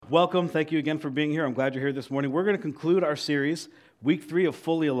Welcome. Thank you again for being here. I'm glad you're here this morning. We're going to conclude our series, week 3 of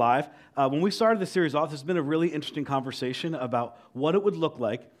Fully Alive. When we started the series off, there's been a really interesting conversation about what it would look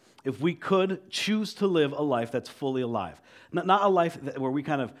like if we could choose to live a life that's fully alive. Not a life where we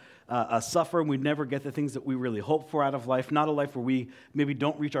kind of suffer and we never get the things that we really hope for out of life. Not a life where we maybe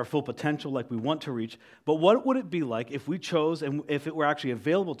don't reach our full potential like we want to reach. But what would it be like if we chose and if it were actually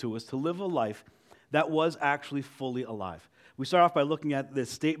available to us to live a life that was actually fully alive? We start off by looking at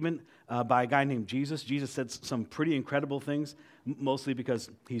this statement by a guy named Jesus. Jesus said some pretty incredible things, mostly because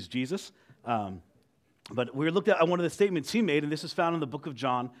he's Jesus. But we looked at one of the statements he made, and this is found in the book of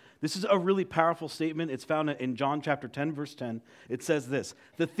John. This is a really powerful statement. It's found in John chapter 10, verse 10. It says this: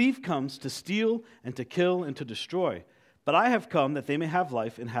 "The thief comes to steal and to kill and to destroy, but I have come that they may have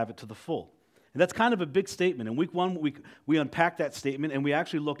life and have it to the full." And that's kind of a big statement. In week 1, we unpacked that statement, and we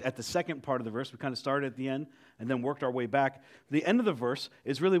actually looked at the second part of the verse. We kind of started at the end and then worked our way back. The end of the verse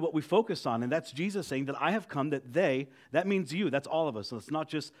is really what we focus on, and that's Jesus saying that I have come that they, that means you, that's all of us. So it's not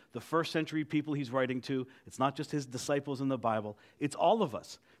just the first century people he's writing to. It's not just his disciples in the Bible. It's all of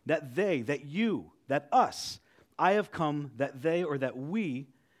us. That they, that you, that us, I have come that they or that we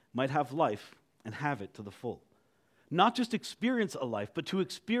might have life and have it to the full. Not just experience a life, but to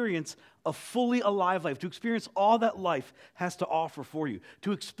experience a fully alive life, to experience all that life has to offer for you,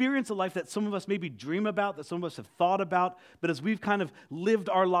 to experience a life that some of us maybe dream about, that some of us have thought about, but as we've kind of lived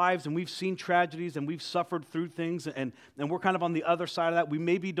our lives and we've seen tragedies and we've suffered through things and we're kind of on the other side of that, we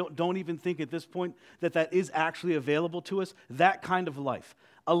maybe don't even think at this point that is actually available to us, that kind of life.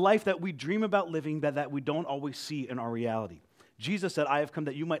 A life that we dream about living, but that we don't always see in our reality. Jesus said, I have come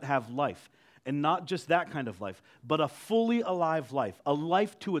that you might have life. And not just that kind of life, but a fully alive life, a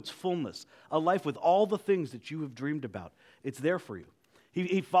life to its fullness, a life with all the things that you have dreamed about. It's there for you.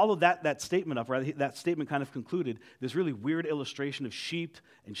 He followed that statement up, right? That statement kind of concluded this really weird illustration of sheep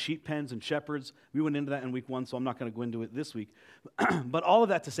and sheep pens and shepherds. We went into that in week 1, so I'm not going to go into it this week. But all of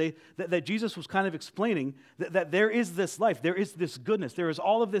that to say that Jesus was kind of explaining that there is this life, there is this goodness, there is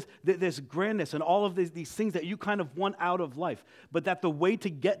all of this grandness and all of these things that you kind of want out of life. But that the way to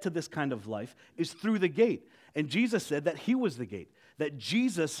get to this kind of life is through the gate. And Jesus said that he was the gate. That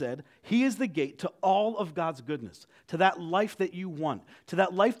Jesus said he is the gate to all of God's goodness, to that life that you want, to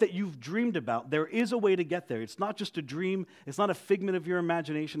that life that you've dreamed about. There is a way to get there. It's not just a dream. It's not a figment of your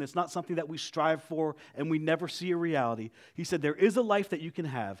imagination. It's not something that we strive for and we never see a reality. He said there is a life that you can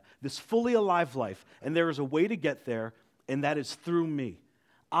have, this fully alive life, and there is a way to get there, and that is through me.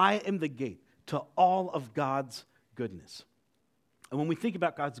 I am the gate to all of God's goodness. And when we think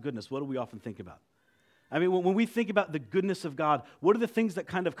about God's goodness, what do we often think about? I mean, when we think about the goodness of God, what are the things that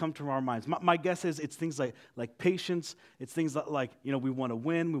kind of come to our minds? My guess is it's things like patience. It's things like, we want to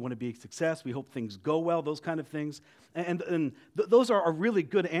win. We want to be a success. We hope things go well, those kind of things. And those are really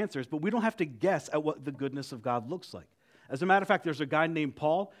good answers, but we don't have to guess at what the goodness of God looks like. As a matter of fact, there's a guy named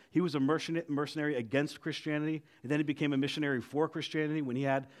Paul. He was a mercenary against Christianity, and then he became a missionary for Christianity when he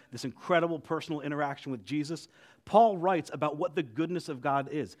had this incredible personal interaction with Jesus. Paul writes about what the goodness of God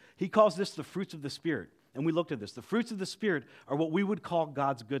is. He calls this the fruits of the Spirit. And we looked at this. The fruits of the Spirit are what we would call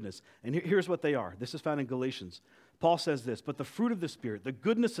God's goodness. And here's what they are. This is found in Galatians. Paul says this: but the fruit of the Spirit, the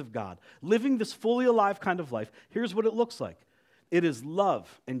goodness of God, living this fully alive kind of life, here's what it looks like. It is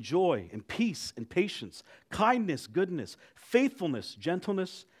love and joy and peace and patience, kindness, goodness, faithfulness,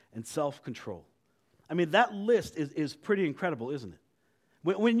 gentleness, and self-control. I mean, that list is pretty incredible, isn't it?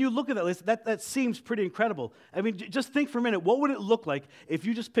 When you look at that list, that seems pretty incredible. I mean, just think for a minute, what would it look like if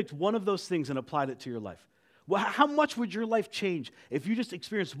you just picked one of those things and applied it to your life? Well, how much would your life change if you just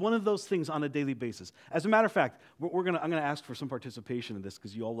experienced one of those things on a daily basis? As a matter of fact, I'm going to ask for some participation in this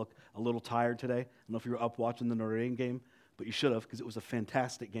because you all look a little tired today. I don't know if you were up watching the Notre Dame game, but you should have because it was a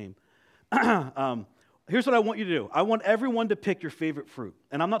fantastic game. Here's what I want you to do. I want everyone to pick your favorite fruit.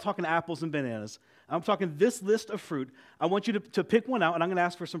 And I'm not talking apples and bananas. I'm talking this list of fruit. I want you to pick one out, and I'm going to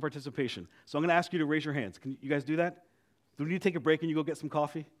ask for some participation. So I'm going to ask you to raise your hands. Can you guys do that? Do we need to take a break and you go get some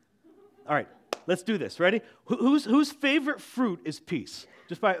coffee? All right, let's do this. Ready? Whose favorite fruit is peace?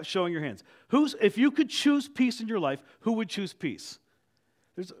 Just by showing your hands. If you could choose peace in your life, who would choose peace?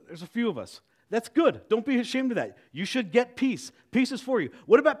 There's a few of us. That's good. Don't be ashamed of that. You should get peace. Peace is for you.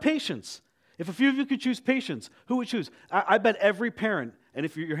 What about patience? If a few of you could choose patience, who would choose? I bet every parent, and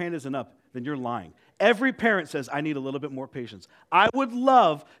if your hand isn't up, then you're lying. Every parent says, I need a little bit more patience. I would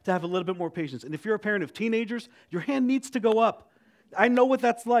love to have a little bit more patience. And if you're a parent of teenagers, your hand needs to go up. I know what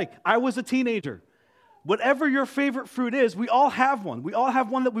that's like. I was a teenager. Whatever your favorite fruit is, we all have one. We all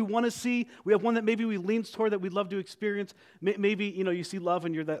have one that we want to see. We have one that maybe we lean toward that we'd love to experience. Maybe, you see love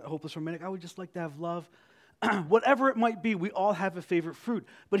and you're that hopeless romantic. I would just like to have love. whatever it might be, we all have a favorite fruit.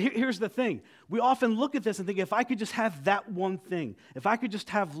 But here's the thing. We often look at this and think, if I could just have that one thing, if I could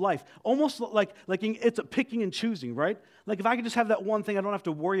just have life, almost like it's a picking and choosing, right? Like if I could just have that one thing, I don't have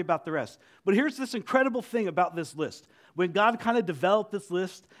to worry about the rest. But here's this incredible thing about this list. When God kind of developed this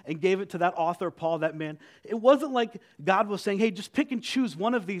list and gave it to that author, Paul, that man, it wasn't like God was saying, hey, just pick and choose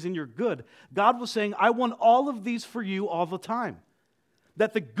one of these and you're good. God was saying, I want all of these for you all the time.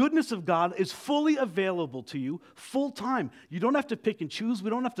 That the goodness of God is fully available to you full time. You don't have to pick and choose. We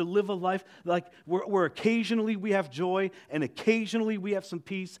don't have to live a life like where occasionally we have joy and occasionally we have some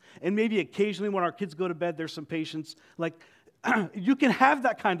peace and maybe occasionally when our kids go to bed there's some patience. Like you can have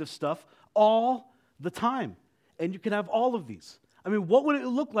that kind of stuff all the time and you can have all of these. I mean, what would it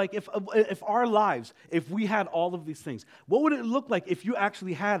look like if our lives, if we had all of these things? What would it look like if you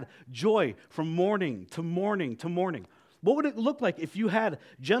actually had joy from morning to morning to morning? What would it look like if you had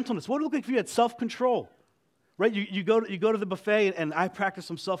gentleness? What would it look like if you had self-control? Right? You go to the buffet, and I practiced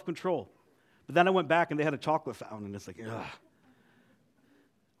some self-control. But then I went back, and they had a chocolate fountain, and it's like, ugh.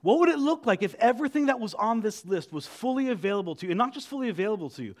 What would it look like if everything that was on this list was fully available to you? And not just fully available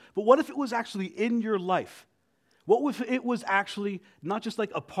to you, but what if it was actually in your life? What if it was actually not just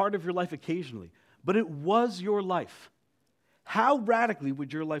like a part of your life occasionally, but it was your life? How radically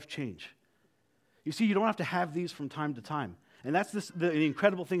would your life change? You see, you don't have to have these from time to time. And that's the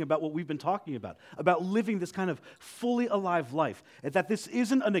incredible thing about what we've been talking about living this kind of fully alive life, is that this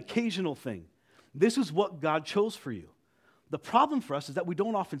isn't an occasional thing. This is what God chose for you. The problem for us is that we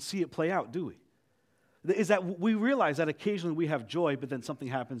don't often see it play out, do we? Is that we realize that occasionally we have joy, but then something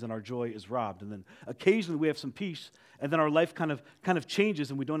happens and our joy is robbed. And then occasionally we have some peace, and then our life kind of changes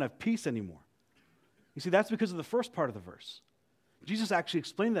and we don't have peace anymore. You see, that's because of the first part of the verse. Jesus actually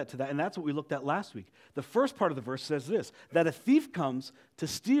explained that to that, and that's what we looked at last week. The first part of the verse says this, that a thief comes to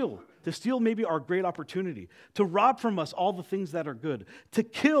steal maybe our great opportunity, to rob from us all the things that are good, to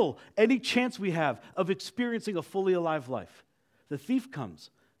kill any chance we have of experiencing a fully alive life. The thief comes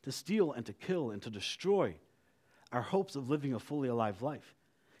to steal and to kill and to destroy our hopes of living a fully alive life.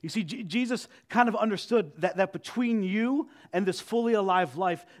 You see, Jesus kind of understood that between you and this fully alive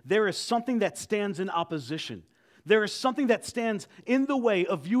life, there is something that stands in opposition. There is something that stands in the way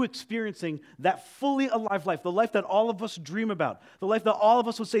of you experiencing that fully alive life, the life that all of us dream about, the life that all of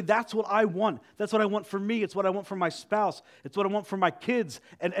us would say, that's what I want. That's what I want for me. It's what I want for my spouse. It's what I want for my kids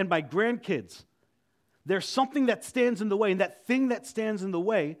and my grandkids. There's something that stands in the way, and that thing that stands in the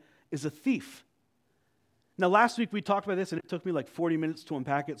way is a thief. Now, last week we talked about this, and it took me like 40 minutes to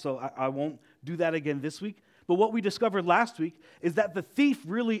unpack it, so I won't do that again this week. But what we discovered last week is that the thief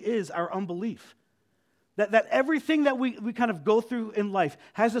really is our unbelief. That everything that we kind of go through in life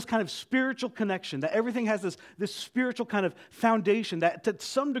has this kind of spiritual connection, that everything has this spiritual kind of foundation, that to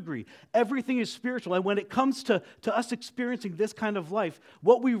some degree, everything is spiritual. And when it comes to us experiencing this kind of life,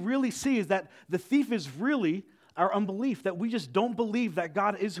 what we really see is that the thief is really our unbelief, that we just don't believe that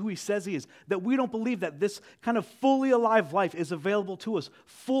God is who He says He is, that we don't believe that this kind of fully alive life is available to us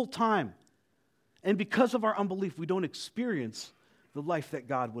full time. And because of our unbelief, we don't experience the life that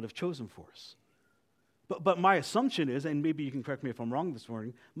God would have chosen for us. But my assumption is, and maybe you can correct me if I'm wrong this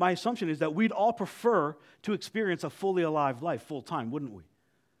morning, my assumption is that we'd all prefer to experience a fully alive life full time, wouldn't we?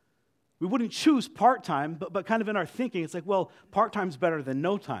 We wouldn't choose part-time, but kind of in our thinking, it's like, well, part-time's better than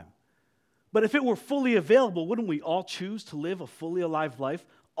no time. But if it were fully available, wouldn't we all choose to live a fully alive life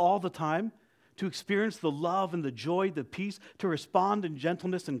all the time? To experience the love and the joy, the peace, to respond in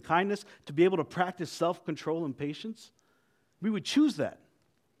gentleness and kindness, to be able to practice self-control and patience? We would choose that,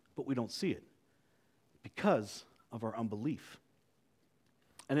 but we don't see it because of our unbelief.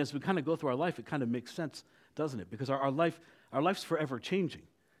 And as we kind of go through our life, it kind of makes sense, doesn't it? Because our life's forever changing.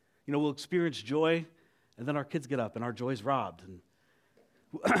 You know, we'll experience joy, and then our kids get up, and our joy's robbed.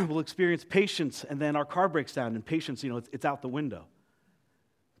 And we'll experience patience, and then our car breaks down, and patience, it's out the window.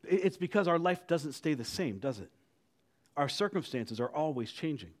 It's because our life doesn't stay the same, does it? Our circumstances are always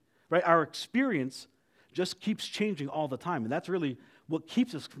changing, right? Our experience just keeps changing all the time, and that's really what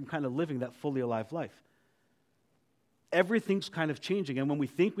keeps us from kind of living that fully alive life. Everything's kind of changing, and when we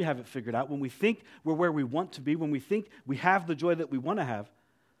think we have it figured out, when we think we're where we want to be, when we think we have the joy that we want to have,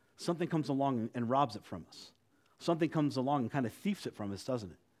 something comes along and robs it from us. Something comes along and kind of thieves it from us,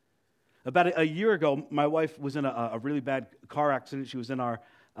 doesn't it? About a year ago, my wife was in a really bad car accident. She was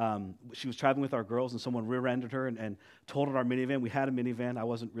she was traveling with our girls, and someone rear-ended her and totaled our minivan. We had a minivan. I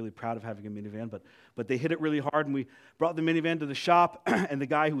wasn't really proud of having a minivan, but they hit it really hard, and we brought the minivan to the shop, and the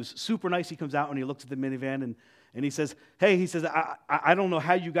guy who was super nice, he comes out and he looks at the minivan, and he says, hey, I don't know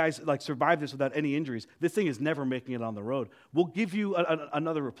how you guys survived this without any injuries. This thing is never making it on the road. We'll give you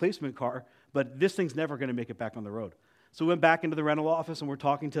another replacement car, but this thing's never going to make it back on the road. So we went back into the rental office, and we're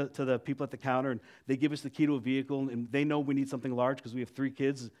talking to the people at the counter, and they give us the key to a vehicle, and they know we need something large because we have 3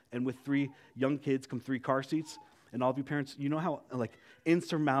 kids, and with 3 young kids come 3 car seats. And all of you parents, you know how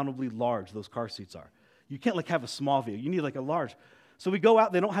insurmountably large those car seats are. You can't have a small vehicle. You need a large. So we go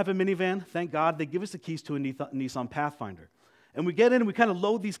out. They don't have a minivan, thank God. They give us the keys to a Nissan Pathfinder. And we get in, and we kind of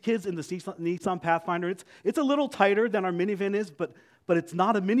load these kids in this Nissan Pathfinder. It's a little tighter than our minivan is, but it's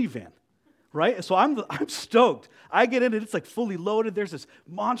not a minivan. Right? So I'm stoked. I get in, and it's fully loaded. There's this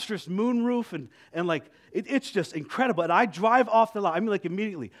monstrous moonroof, and it's just incredible. And I drive off the lot.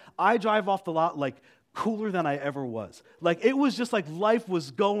 Immediately. I drive off the lot cooler than I ever was. It was just life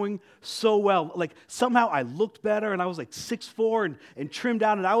was going so well. Somehow I looked better, and I was 6'4" and trimmed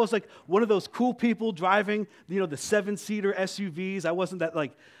out, and I was one of those cool people driving, the 7-seater SUVs. I wasn't that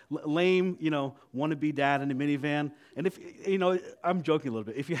lame, wannabe dad in a minivan. And if, I'm joking a little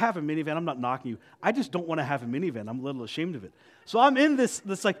bit. If you have a minivan, I'm not knocking you. I just don't want to have a minivan. I'm a little ashamed of it. So I'm in this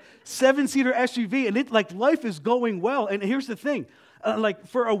 7-seater SUV, and life is going well. And here's the thing.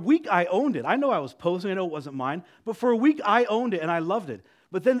 For a week, I owned it. I know I was posing. I know it wasn't mine. But for a week, I owned it, and I loved it.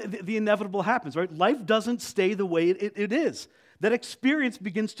 But then the inevitable happens, right? Life doesn't stay the way it is. That experience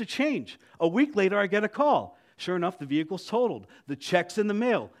begins to change. A week later, I get a call. Sure enough, the vehicle's totaled. The check's in the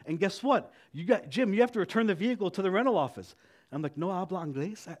mail. And guess what? Jim, you have to return the vehicle to the rental office. And I'm no habla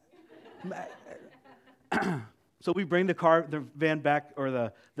inglés. So we bring the van back, or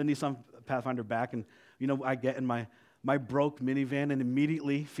the Nissan Pathfinder back, and, I get in my broke minivan and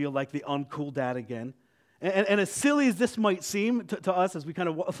immediately feel like the uncool dad again. And as silly as this might seem to us as we kind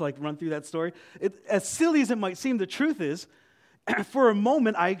of run through that story, as silly as it might seem, the truth is, for a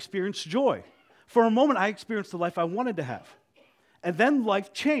moment, I experienced joy. For a moment, I experienced the life I wanted to have. And then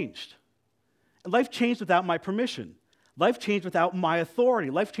life changed. And life changed without my permission. Life changed without my authority.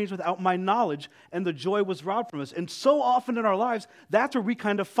 Life changed without my knowledge, and the joy was robbed from us. And so often in our lives, that's where we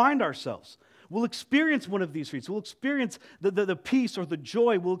kind of find ourselves. We'll experience one of these fruits. We'll experience the peace or the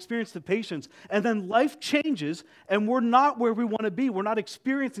joy. We'll experience the patience. And then life changes, and we're not where we want to be. We're not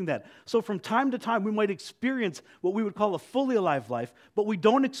experiencing that. So from time to time, we might experience what we would call a fully alive life, but we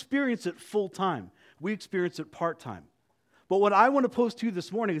don't experience it full time. We experience it part time. But what I want to pose to you this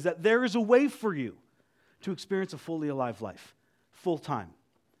morning is that there is a way for you to experience a fully alive life, full time.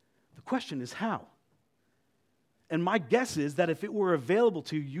 The question is how? And my guess is that if it were available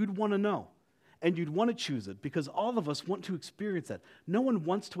to you, you'd want to know. And you'd want to choose it, because all of us want to experience that. No one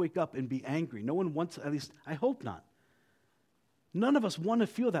wants to wake up and be angry. No one wants, at least I hope not. None of us want to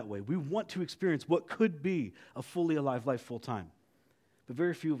feel that way. We want to experience what could be a fully alive life full time. But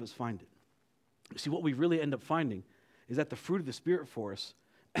very few of us find it. You see, what we really end up finding is that the fruit of the Spirit for us,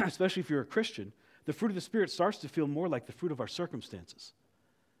 especially if you're a Christian, the fruit of the Spirit starts to feel more like the fruit of our circumstances.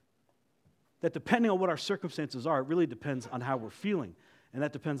 That depending on what our circumstances are, it really depends on how we're feeling. And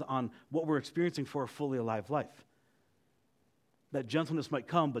that depends on what we're experiencing for a fully alive life. That gentleness might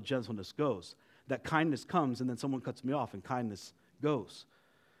come, but gentleness goes. That kindness comes, and then someone cuts me off, and kindness goes.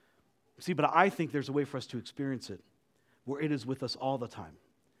 See, but I think there's a way for us to experience it where it is with us all the time,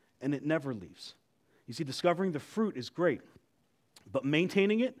 and it never leaves. You see, discovering the fruit is great, but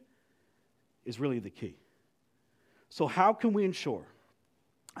maintaining it is really the key. So how can we ensure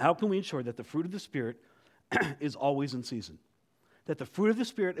that the fruit of the Spirit is always in season? That the fruit of the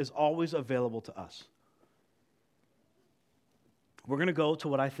Spirit is always available to us. We're going to go to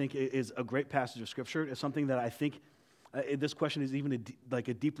what I think is a great passage of Scripture. It's something that I think this question is even a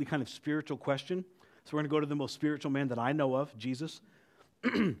deeply kind of spiritual question. So we're going to go to the most spiritual man that I know of, Jesus.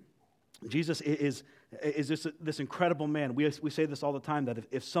 Jesus is this incredible man. We say this all the time, that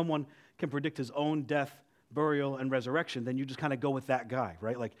if someone can predict his own death, burial, and resurrection, then you just kind of go with that guy,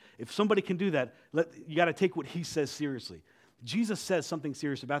 right? If somebody can do that, you got to take what he says seriously. Jesus says something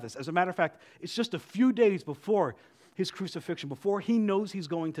serious about this. As a matter of fact, it's just a few days before his crucifixion, before he knows he's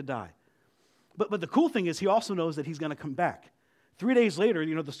going to die. But the cool thing is he also knows that he's going to come back. 3 days later,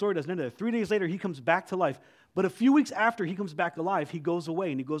 the story doesn't end there. 3 days later, he comes back to life. But a few weeks after he comes back alive, he goes away,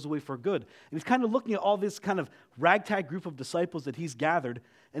 and he goes away for good. And he's kind of looking at all this kind of ragtag group of disciples that he's gathered,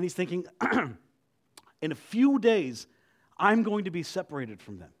 and he's thinking, in a few days, I'm going to be separated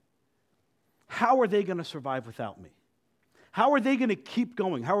from them. How are they going to survive without me? How are they going to keep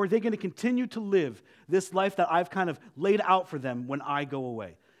going? How are they going to continue to live this life that I've kind of laid out for them when I go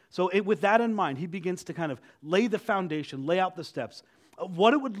away? So with that in mind, he begins to kind of lay the foundation, lay out the steps of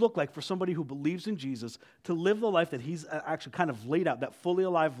what it would look like for somebody who believes in Jesus to live the life that he's actually kind of laid out, that fully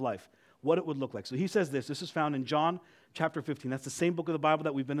alive life, what it would look like. So he says this. This is found in John chapter 15. That's the same book of the Bible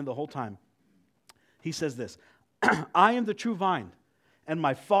that we've been in the whole time. He says this, I am the true vine, and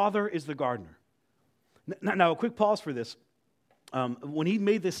my Father is the gardener. Now, a quick pause for this. When he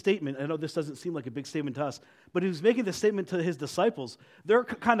made this statement, I know this doesn't seem like a big statement to us, but he was making this statement to his disciples. They're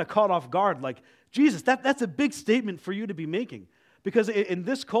kind of caught off guard, like, Jesus, that's a big statement for you to be making. Because in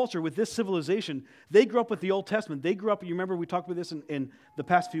this culture, with this civilization, they grew up with the Old Testament. They grew up, you remember we talked about this in the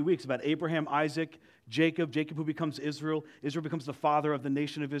past few weeks, about Abraham, Isaac, Jacob who becomes Israel. Israel becomes the father of the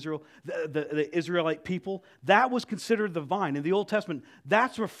nation of Israel, the Israelite people. That was considered the vine. In the Old Testament,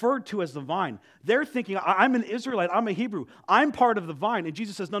 that's referred to as the vine. They're thinking, I'm an Israelite, I'm a Hebrew, I'm part of the vine. And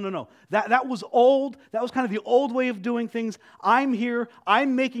Jesus says, no. That was old. That was kind of the old way of doing things. I'm here.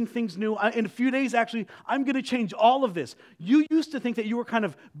 I'm making things new. In a few days, actually, I'm going to change all of this. You used to think that you were kind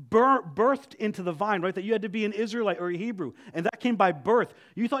of birthed into the vine, right? That you had to be an Israelite or a Hebrew, and that came by birth.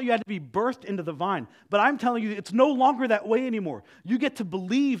 You thought you had to be birthed into the vine. But I'm telling you, it's no longer that way anymore. You get to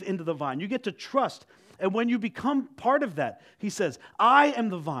believe into the vine. You get to trust. And when you become part of that, he says, I am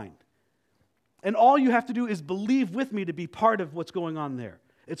the vine. And all you have to do is believe with me to be part of what's going on there.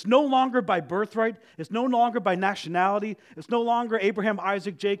 It's no longer by birthright. It's no longer by nationality. It's no longer Abraham,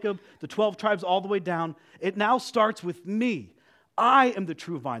 Isaac, Jacob, the 12 tribes all the way down. It now starts with me. I am the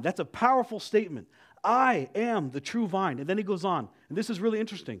true vine. That's a powerful statement. I am the true vine. And then he goes on, and this is really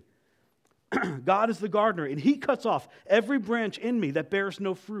interesting. God is the gardener, and he cuts off every branch in me that bears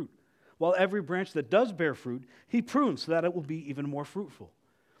no fruit, while every branch that does bear fruit, he prunes so that it will be even more fruitful.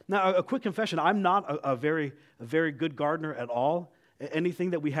 Now, a quick confession, I'm not a very good gardener at all.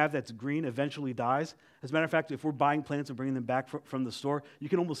 Anything that we have that's green eventually dies. As a matter of fact, if we're buying plants and bringing them back from the store, you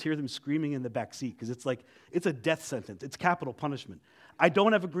can almost hear them screaming in the back seat because it's a death sentence. It's capital punishment. I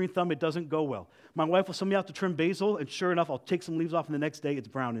don't have a green thumb. It doesn't go well. My wife will send me out to trim basil, and sure enough, I'll take some leaves off, and the next day it's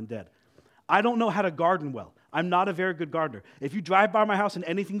brown and dead. I don't know how to garden well. I'm not a very good gardener. If you drive by my house and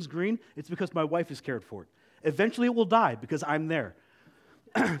anything's green, it's because my wife has cared for it. Eventually it will die because I'm there.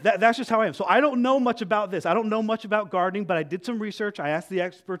 That's just how I am. So I don't know much about this. I don't know much about gardening, but I did some research. I asked the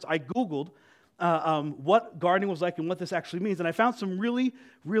experts. I Googled what gardening was like and what this actually means. And I found some really,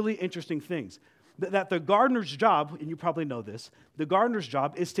 really interesting things. That the gardener's job, and you probably know this, the gardener's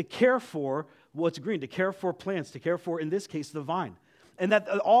job is to care for what's green, to care for plants, to care for, in this case, the vine. And that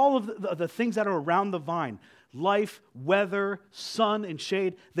all of the things that are around the vine, life, weather, sun, and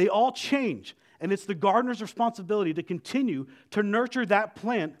shade, they all change. And it's the gardener's responsibility to continue to nurture that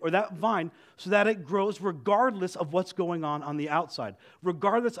plant or that vine so that it grows regardless of what's going on the outside,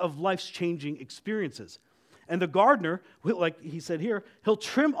 regardless of life's changing experiences. And the gardener, like he said here, he'll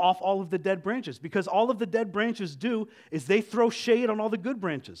trim off all of the dead branches because all of the dead branches do is they throw shade on all the good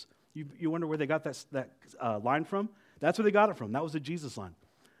branches. You wonder where they got that line from? That's where they got it from. That was the Jesus line.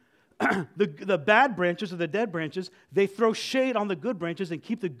 The bad branches or the dead branches, they throw shade on the good branches and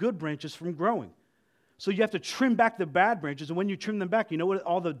keep the good branches from growing. So you have to trim back the bad branches, and when you trim them back, you know what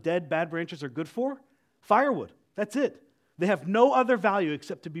all the dead, bad branches are good for? Firewood. That's it. They have no other value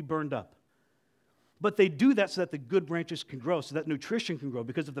except to be burned up. But they do that so that the good branches can grow, so that nutrition can grow,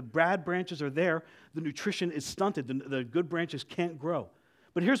 because if the bad branches are there, the nutrition is stunted. The good branches can't grow.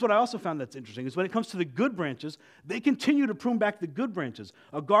 But here's what I also found that's interesting, is when it comes to the good branches, they continue to prune back the good branches.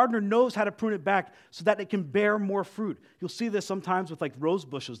 A gardener knows how to prune it back so that it can bear more fruit. You'll see this sometimes with like rose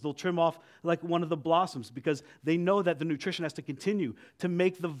bushes. They'll trim off like one of the blossoms because they know that the nutrition has to continue to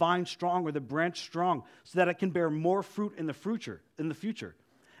make the vine strong or the branch strong so that it can bear more fruit in the future.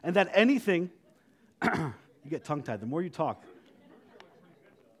 And that anything, you get tongue-tied the more you talk.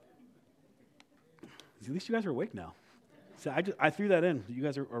 At least you guys are awake now. So I threw that in. You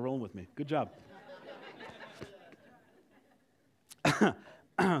guys are rolling with me. Good job.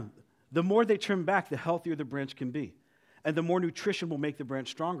 The more they trim back, the healthier the branch can be. And the more nutrition will make the branch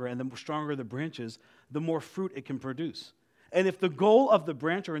stronger. And the stronger the branch is, the more fruit it can produce. And if the goal of the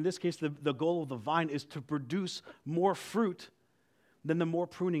branch, or in this case, the goal of the vine, is to produce more fruit, then the more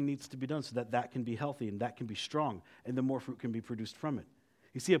pruning needs to be done so that that can be healthy and that can be strong, and the more fruit can be produced from it.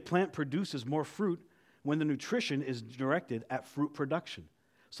 You see, a plant produces more fruit when the nutrition is directed at fruit production.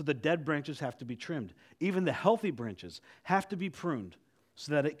 So the dead branches have to be trimmed. Even the healthy branches have to be pruned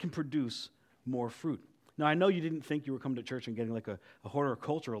so that it can produce more fruit. Now, I know you didn't think you were coming to church and getting like a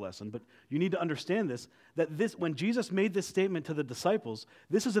horticultural lesson, but you need to understand this, that when Jesus made this statement to the disciples,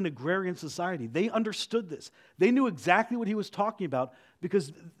 this is an agrarian society. They understood this. They knew exactly what he was talking about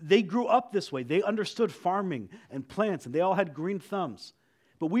because they grew up this way. They understood farming and plants, and they all had green thumbs.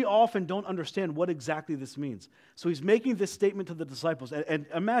 But we often don't understand what exactly this means. So he's making this statement to the disciples. And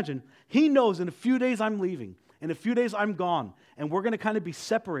imagine, he knows in a few days I'm leaving. In a few days I'm gone. And we're going to kind of be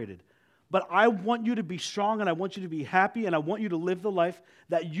separated. But I want you to be strong and I want you to be happy and I want you to live the life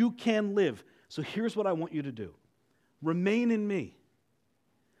that you can live. So here's what I want you to do. Remain in me.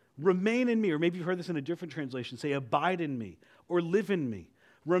 Remain in me, or maybe you've heard this in a different translation, say, abide in me, or live in me.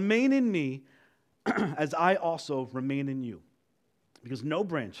 Remain in me as I also remain in you. Because no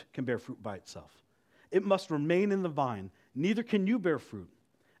branch can bear fruit by itself. It must remain in the vine. Neither can you bear fruit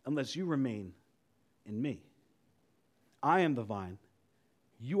unless you remain in me. I am the vine.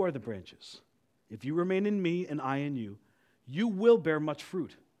 You are the branches. If you remain in me and I in you, you will bear much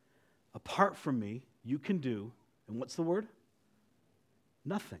fruit. Apart from me, you can do, and what's the word?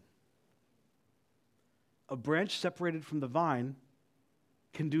 Nothing. A branch separated from the vine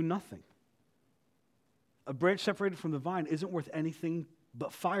can do nothing. A branch separated from the vine isn't worth anything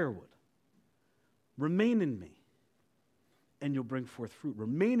but firewood. Remain in me, and you'll bring forth fruit.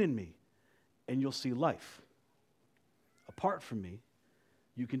 Remain in me, and you'll see life. Apart from me,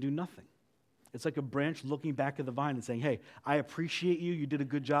 you can do nothing. It's like a branch looking back at the vine and saying, hey, I appreciate you, you did a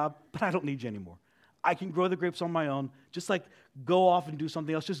good job, but I don't need you anymore. I can grow the grapes on my own. Just like go off and do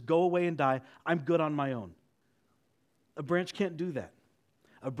something else. Just go away and die. I'm good on my own. A branch can't do that.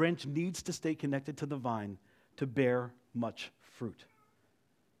 A branch needs to stay connected to the vine to bear much fruit.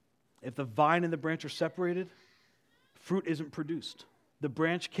 If the vine and the branch are separated, fruit isn't produced. The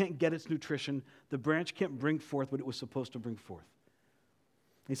branch can't get its nutrition. The branch can't bring forth what it was supposed to bring forth.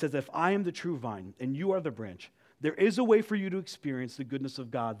 He says, if I am the true vine and you are the branch, there is a way for you to experience the goodness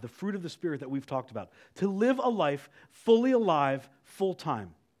of God, the fruit of the Spirit that we've talked about, to live a life fully alive, full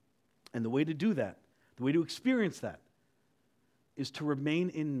time. And the way to do that, the way to experience that, is to remain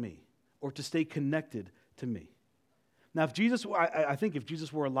in me or to stay connected to me. Now, if Jesus, I think if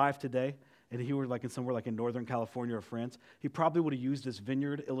Jesus were alive today and he were like in somewhere like in Northern California or France, he probably would have used this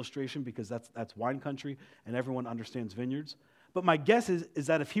vineyard illustration because that's wine country and everyone understands vineyards. But my guess is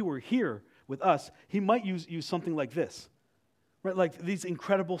that if he were here with us, he might use something like this, right? Like these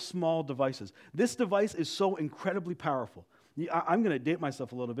incredible small devices. This device is so incredibly powerful. I'm going to date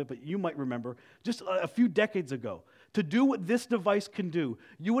myself a little bit, but you might remember just a few decades ago, to do what this device can do,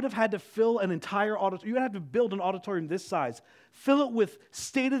 you would have had to fill an entire auditorium. You would have to build an auditorium this size, fill it with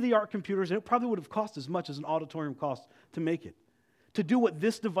state-of-the-art computers, and it probably would have cost as much as an auditorium costs to make it, to do what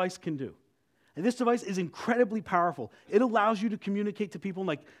this device can do. And this device is incredibly powerful. It allows you to communicate to people in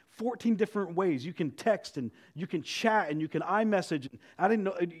like 14 different ways. You can text, and you can chat, and you can iMessage. I didn't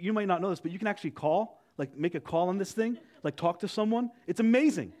know, you might not know this, but you can actually call, like make a call on this thing, like talk to someone. It's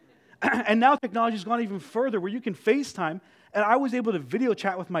amazing. And now technology's gone even further where you can FaceTime, and I was able to video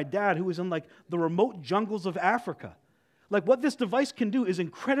chat with my dad who was in like the remote jungles of Africa. Like what this device can do is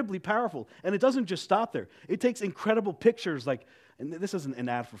incredibly powerful, and it doesn't just stop there. It takes incredible pictures, like, and this isn't an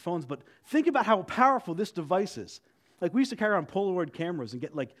ad for phones, but think about how powerful this device is. Like we used to carry around Polaroid cameras and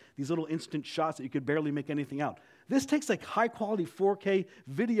get like these little instant shots that you could barely make anything out. This takes like high quality 4K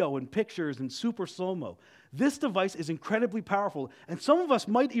video and pictures and super slow-mo. This device is incredibly powerful, and some of us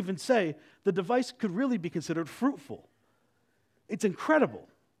might even say the device could really be considered fruitful. It's incredible.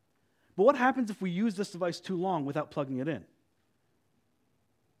 But what happens if we use this device too long without plugging it in? It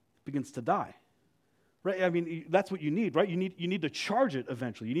begins to die. Right? I mean, that's what you need, right? You need to charge it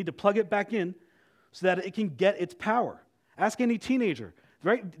eventually. You need to plug it back in so that it can get its power. Ask any teenager,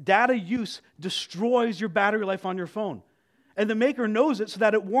 right? Data use destroys your battery life on your phone. And the maker knows it so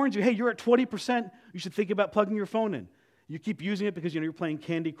that it warns you, hey, you're at 20%, you should think about plugging your phone in. You keep using it because you're playing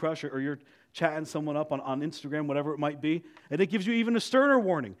Candy Crush or you're chatting someone up on Instagram, whatever it might be, and it gives you even a sterner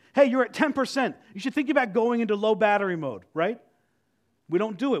warning. Hey, you're at 10%. You should think about going into low battery mode, right? We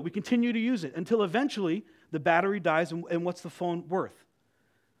don't do it. We continue to use it until eventually the battery dies, and what's the phone worth?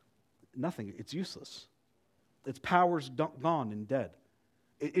 Nothing. It's useless. Its power's gone and dead.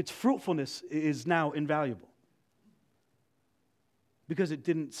 Its fruitfulness is now invaluable because it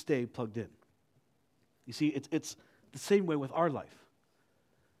didn't stay plugged in. You see, it's the same way with our life.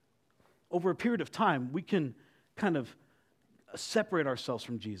 Over a period of time, we can kind of separate ourselves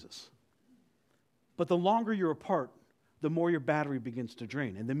from Jesus. But the longer you're apart, the more your battery begins to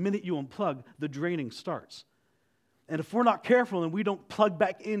drain. And the minute you unplug, the draining starts. And if we're not careful and we don't plug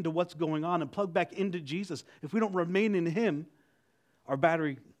back into what's going on and plug back into Jesus, if we don't remain in Him, our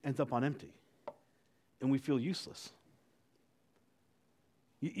battery ends up on empty. And we feel useless.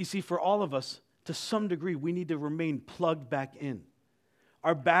 You see, for all of us, to some degree, we need to remain plugged back in.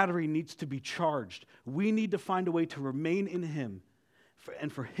 Our battery needs to be charged. We need to find a way to remain in Him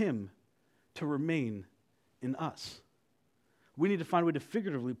and for Him to remain in us. We need to find a way to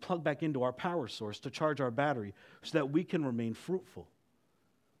figuratively plug back into our power source to charge our battery so that we can remain fruitful.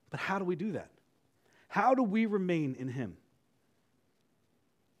 But how do we do that? How do we remain in Him?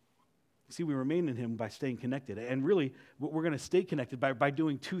 See, we remain in Him by staying connected. And really, we're going to stay connected by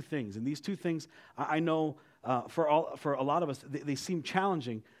doing two things. And these two things, I know for a lot of us, they seem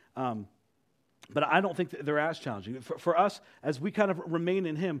challenging, But I don't think that they're as challenging. For us, as we kind of remain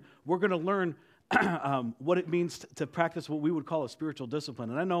in him, we're going to learn what it means to practice what we would call a spiritual discipline.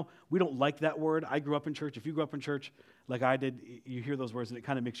 And I know we don't like that word. I grew up in church. If you grew up in church like I did, you hear those words and it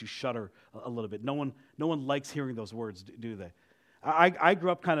kind of makes you shudder a little bit. No one likes hearing those words, do they? I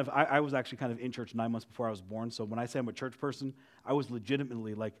grew up I was actually kind of in church 9 months before I was born. So when I say I'm a church person, I was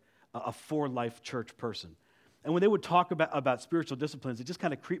legitimately like a for-life church person. And when they would talk about spiritual disciplines, it just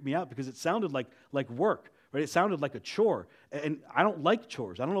kind of creeped me out because it sounded like work. Right? It sounded like a chore, and I don't like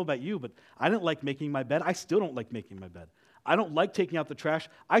chores. I don't know about you, but I didn't like making my bed. I still don't like making my bed. I don't like taking out the trash.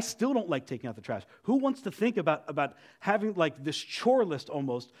 I still don't like taking out the trash. Who wants to think about having like this chore list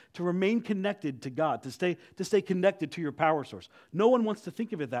almost to remain connected to God, to stay connected to your power source? No one wants to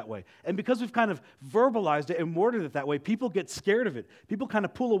think of it that way. And because we've kind of verbalized it and worded it that way, people get scared of it. People kind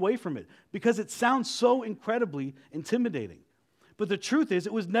of pull away from it because it sounds so incredibly intimidating. But the truth is,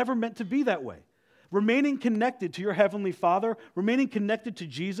 it was never meant to be that way. Remaining connected to your Heavenly Father, remaining connected to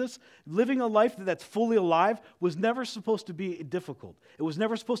Jesus, living a life that's fully alive was never supposed to be difficult. It was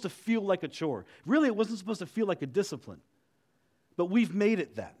never supposed to feel like a chore. Really, it wasn't supposed to feel like a discipline. But we've made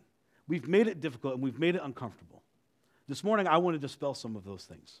it that. We've made it difficult and we've made it uncomfortable. This morning, I want to dispel some of those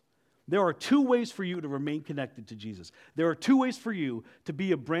things. There are two ways for you to remain connected to Jesus. There are two ways for you to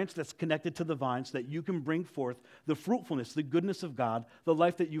be a branch that's connected to the vine so that you can bring forth the fruitfulness, the goodness of God, the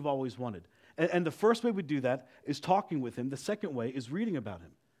life that you've always wanted. And the first way we do that is talking with him. The second way is reading about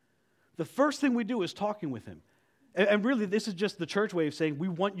him. The first thing we do is talking with him. And really, this is just the church way of saying we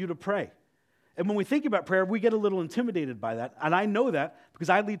want you to pray. And when we think about prayer, we get a little intimidated by that. And I know that because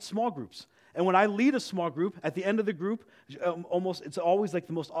I lead small groups. And when I lead a small group, at the end of the group, it's always like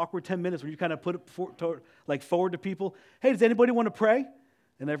the most awkward 10 minutes when you kind of put it forward to people. Hey, does anybody want to pray?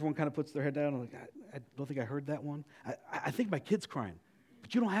 And everyone kind of puts their head down. I'm like, I don't think I heard that one. I think my kid's crying.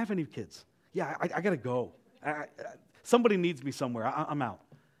 But you don't have any kids. Yeah, I got to go. Somebody needs me somewhere. I'm out.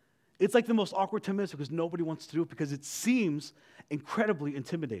 It's like the most awkward 10 minutes because nobody wants to do it because it seems incredibly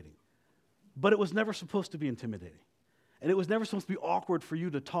intimidating. But it was never supposed to be intimidating. And it was never supposed to be awkward for you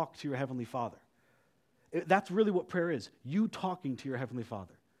to talk to your Heavenly Father. That's really what prayer is, you talking to your Heavenly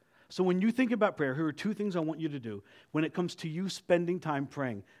Father. So when you think about prayer, here are two things I want you to do when it comes to you spending time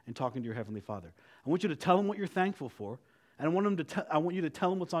praying and talking to your Heavenly Father. I want you to tell him what you're thankful for, and I want you to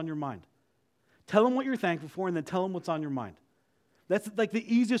tell him what's on your mind. Tell him what you're thankful for, and then tell him what's on your mind. That's like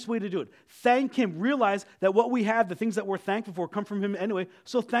the easiest way to do it. Thank him. Realize that what we have, the things that we're thankful for, come from him anyway,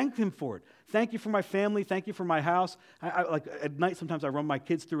 so thank him for it. Thank you for my family. Thank you for my house. Like at night, sometimes I run my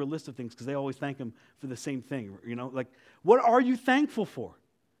kids through a list of things because they always thank him for the same thing. Like, what are you thankful for?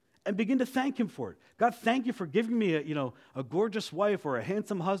 And begin to thank him for it. God, thank you for giving me a gorgeous wife or a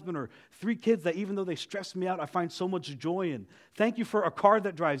handsome husband or 3 kids that even though they stress me out, I find so much joy in. Thank you for a car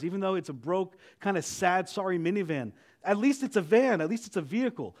that drives, even though it's a broke, kind of sad, sorry minivan. At least it's a van. At least it's a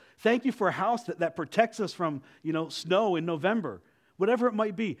vehicle. Thank you for a house that protects us from, snow in November. Whatever it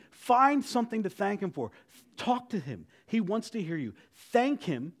might be. Find something to thank him for. Talk to him. He wants to hear you. Thank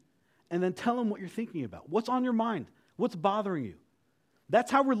him, and then tell him what you're thinking about. What's on your mind? What's bothering you? That's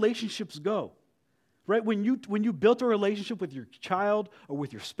how relationships go, right? When you built a relationship with your child or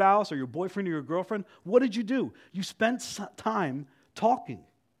with your spouse or your boyfriend or your girlfriend, what did you do? You spent time talking.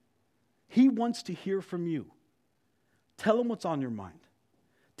 He wants to hear from you. Tell him what's on your mind.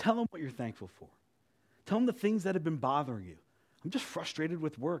 Tell him what you're thankful for. Tell him the things that have been bothering you. I'm just frustrated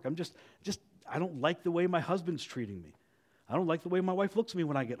with work. I don't like the way my husband's treating me. I don't like the way my wife looks at me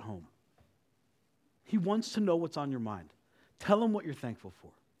when I get home. He wants to know what's on your mind. Tell him what you're thankful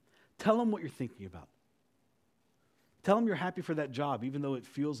for. Tell him what you're thinking about. Tell him you're happy for that job, even though it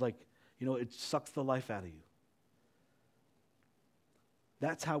feels like, it sucks the life out of you.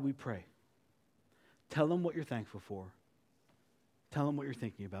 That's how we pray. Tell him what you're thankful for. Tell him what you're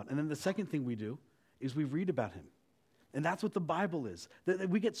thinking about. And then the second thing we do is we read about him. And that's what the Bible is.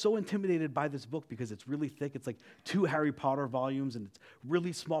 We get so intimidated by this book because it's really thick. It's like 2 Harry Potter volumes, and it's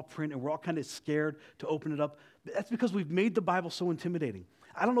really small print, and we're all kind of scared to open it up. That's because we've made the Bible so intimidating.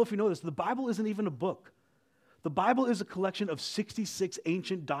 I don't know if you know this. The Bible isn't even a book. The Bible is a collection of 66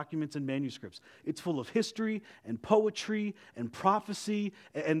 ancient documents and manuscripts. It's full of history and poetry and prophecy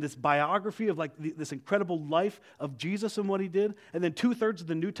and this biography of this incredible life of Jesus and what he did. And then 2/3 of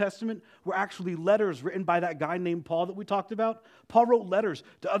the New Testament were actually letters written by that guy named Paul that we talked about. Paul wrote letters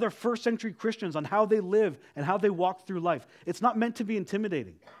to other first-century Christians on how they live and how they walk through life. It's not meant to be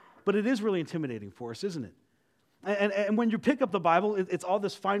intimidating, but it is really intimidating for us, isn't it? And when you pick up the Bible, it's all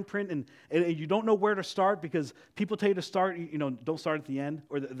this fine print, and you don't know where to start because people tell you to start, don't start at the end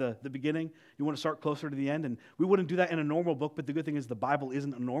or the beginning. You want to start closer to the end, and we wouldn't do that in a normal book, but the good thing is the Bible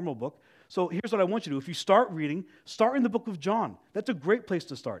isn't a normal book. So here's what I want you to do. If you start reading, start in the book of John. That's a great place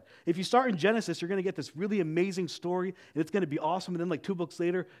to start. If you start in Genesis, you're going to get this really amazing story, and it's going to be awesome, and then like 2 books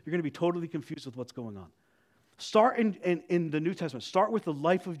later, you're going to be totally confused with what's going on. Start in the New Testament. Start with the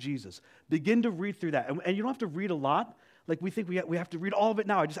life of Jesus. Begin to read through that. And you don't have to read a lot. Like we think we have to read all of it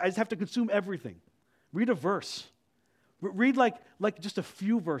now. I just have to consume everything. Read a verse. Read like just a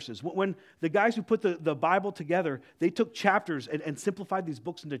few verses. When the guys who put the Bible together, they took chapters and simplified these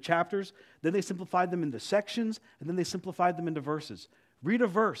books into chapters. Then they simplified them into sections. And then they simplified them into verses. Read a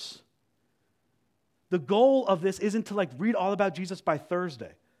verse. The goal of this isn't to read all about Jesus by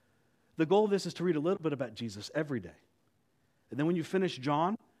Thursday. The goal of this is to read a little bit about Jesus every day. And then when you finish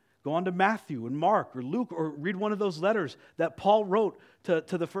John, go on to Matthew and Mark or Luke or read one of those letters that Paul wrote to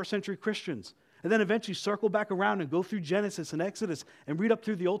the first century Christians. And then eventually circle back around and go through Genesis and Exodus and read up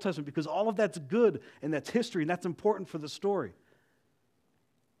through the Old Testament because all of that's good and that's history and that's important for the story.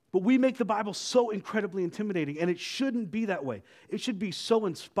 But we make the Bible so incredibly intimidating, and it shouldn't be that way. It should be so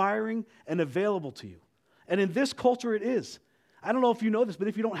inspiring and available to you. And in this culture, it is. I don't know if you know this, but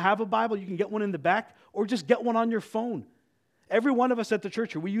if you don't have a Bible, you can get one in the back or just get one on your phone. Every one of us at the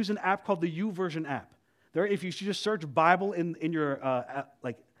church here, we use an app called the YouVersion app. If you just search Bible in your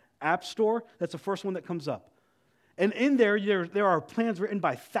app store, that's the first one that comes up. And in there are plans written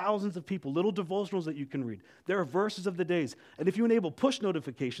by thousands of people, little devotionals that you can read. There are verses of the days. And if you enable push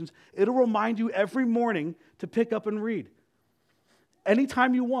notifications, it'll remind you every morning to pick up and read.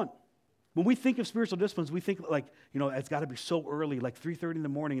 Anytime you want. When we think of spiritual disciplines, we think it's got to be so early, like 3:30 in the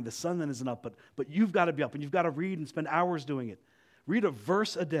morning, and the sun then isn't up, but you've got to be up, and you've got to read and spend hours doing it. Read a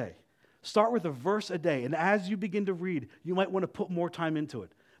verse a day. Start with a verse a day, and as you begin to read, you might want to put more time into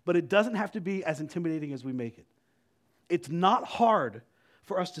it. But it doesn't have to be as intimidating as we make it. It's not hard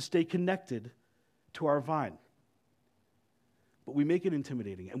for us to stay connected to our vine. But we make it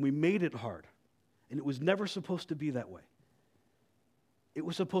intimidating, and we made it hard, and it was never supposed to be that way. It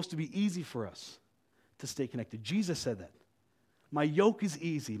was supposed to be easy for us to stay connected. Jesus said that. My yoke is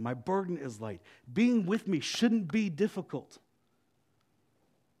easy, my burden is light. Being with me shouldn't be difficult.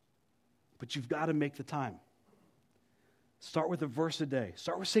 But you've got to make the time. Start with a verse a day.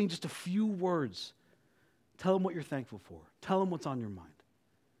 Start with saying just a few words. Tell them what you're thankful for. Tell them what's on your mind.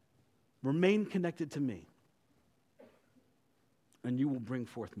 Remain connected to me, and you will bring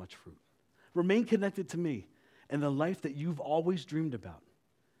forth much fruit. Remain connected to me, and the life that you've always dreamed about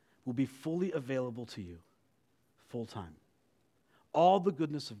will be fully available to you full time. All the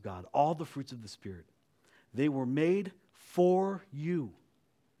goodness of God, all the fruits of the Spirit, they were made for you.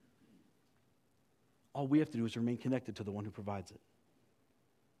 All we have to do is remain connected to the one who provides it.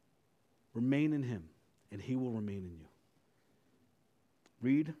 Remain in him, and he will remain in you.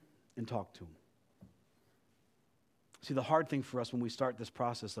 Read and talk to him. See, the hard thing for us when we start this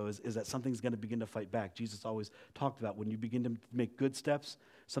process, though, is that something's going to begin to fight back. Jesus always talked about when you begin to make good steps,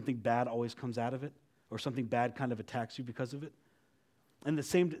 something bad always comes out of it, or something bad kind of attacks you because of it. In the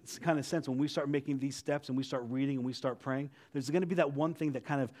same kind of sense, when we start making these steps and we start reading and we start praying, there's going to be that one thing that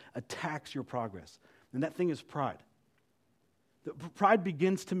kind of attacks your progress, and that thing is pride. Pride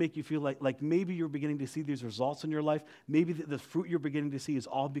begins to make you feel like maybe you're beginning to see these results in your life. Maybe the fruit you're beginning to see is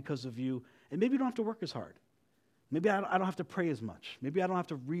all because of you, and maybe you don't have to work as hard. Maybe I don't have to pray as much. Maybe I don't have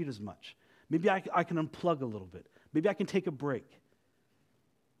to read as much. Maybe I can unplug a little bit. Maybe I can take a break.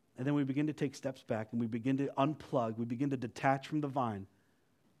 And then we begin to take steps back, and we begin to unplug. We begin to detach from the vine.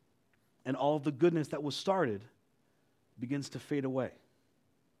 And all of the goodness that was started begins to fade away.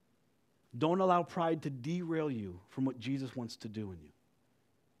 Don't allow pride to derail you from what Jesus wants to do in you.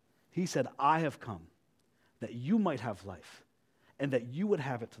 He said, I have come that you might have life, and that you would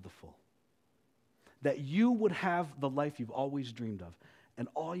have it to the full. That you would have the life you've always dreamed of. And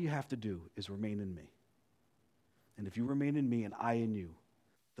all you have to do is remain in me. And if you remain in me and I in you,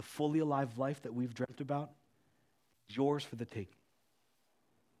 the fully alive life that we've dreamt about is yours for the taking.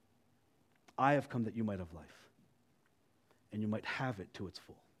 I have come that you might have life, and you might have it to its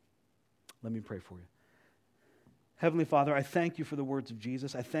full. Let me pray for you. Heavenly Father, I thank you for the words of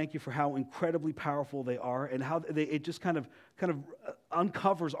Jesus. I thank you for how incredibly powerful they are and how it just kind of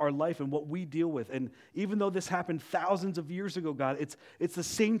uncovers our life and what we deal with. And even though this happened thousands of years ago, God, it's the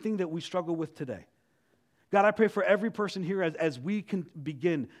same thing that we struggle with today. God, I pray for every person here as we can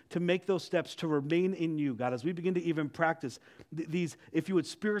begin to make those steps to remain in you, God, as we begin to even practice these, if you would,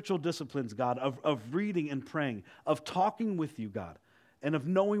 spiritual disciplines, God, of reading and praying, of talking with you, God, and of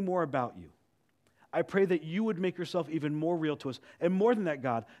knowing more about you. I pray that you would make yourself even more real to us. And more than that,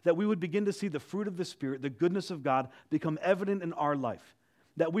 God, that we would begin to see the fruit of the Spirit, the goodness of God, become evident in our life.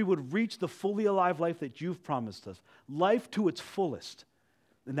 That we would reach the fully alive life that you've promised us, life to its fullest,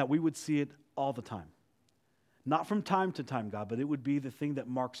 and that we would see it all the time. Not from time to time, God, but it would be the thing that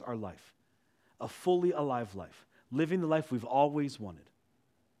marks our life. A fully alive life, living the life we've always wanted.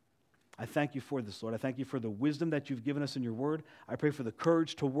 I thank you for this, Lord. I thank you for the wisdom that you've given us in your word. I pray for the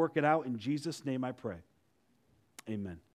courage to work it out. In Jesus' name I pray. Amen.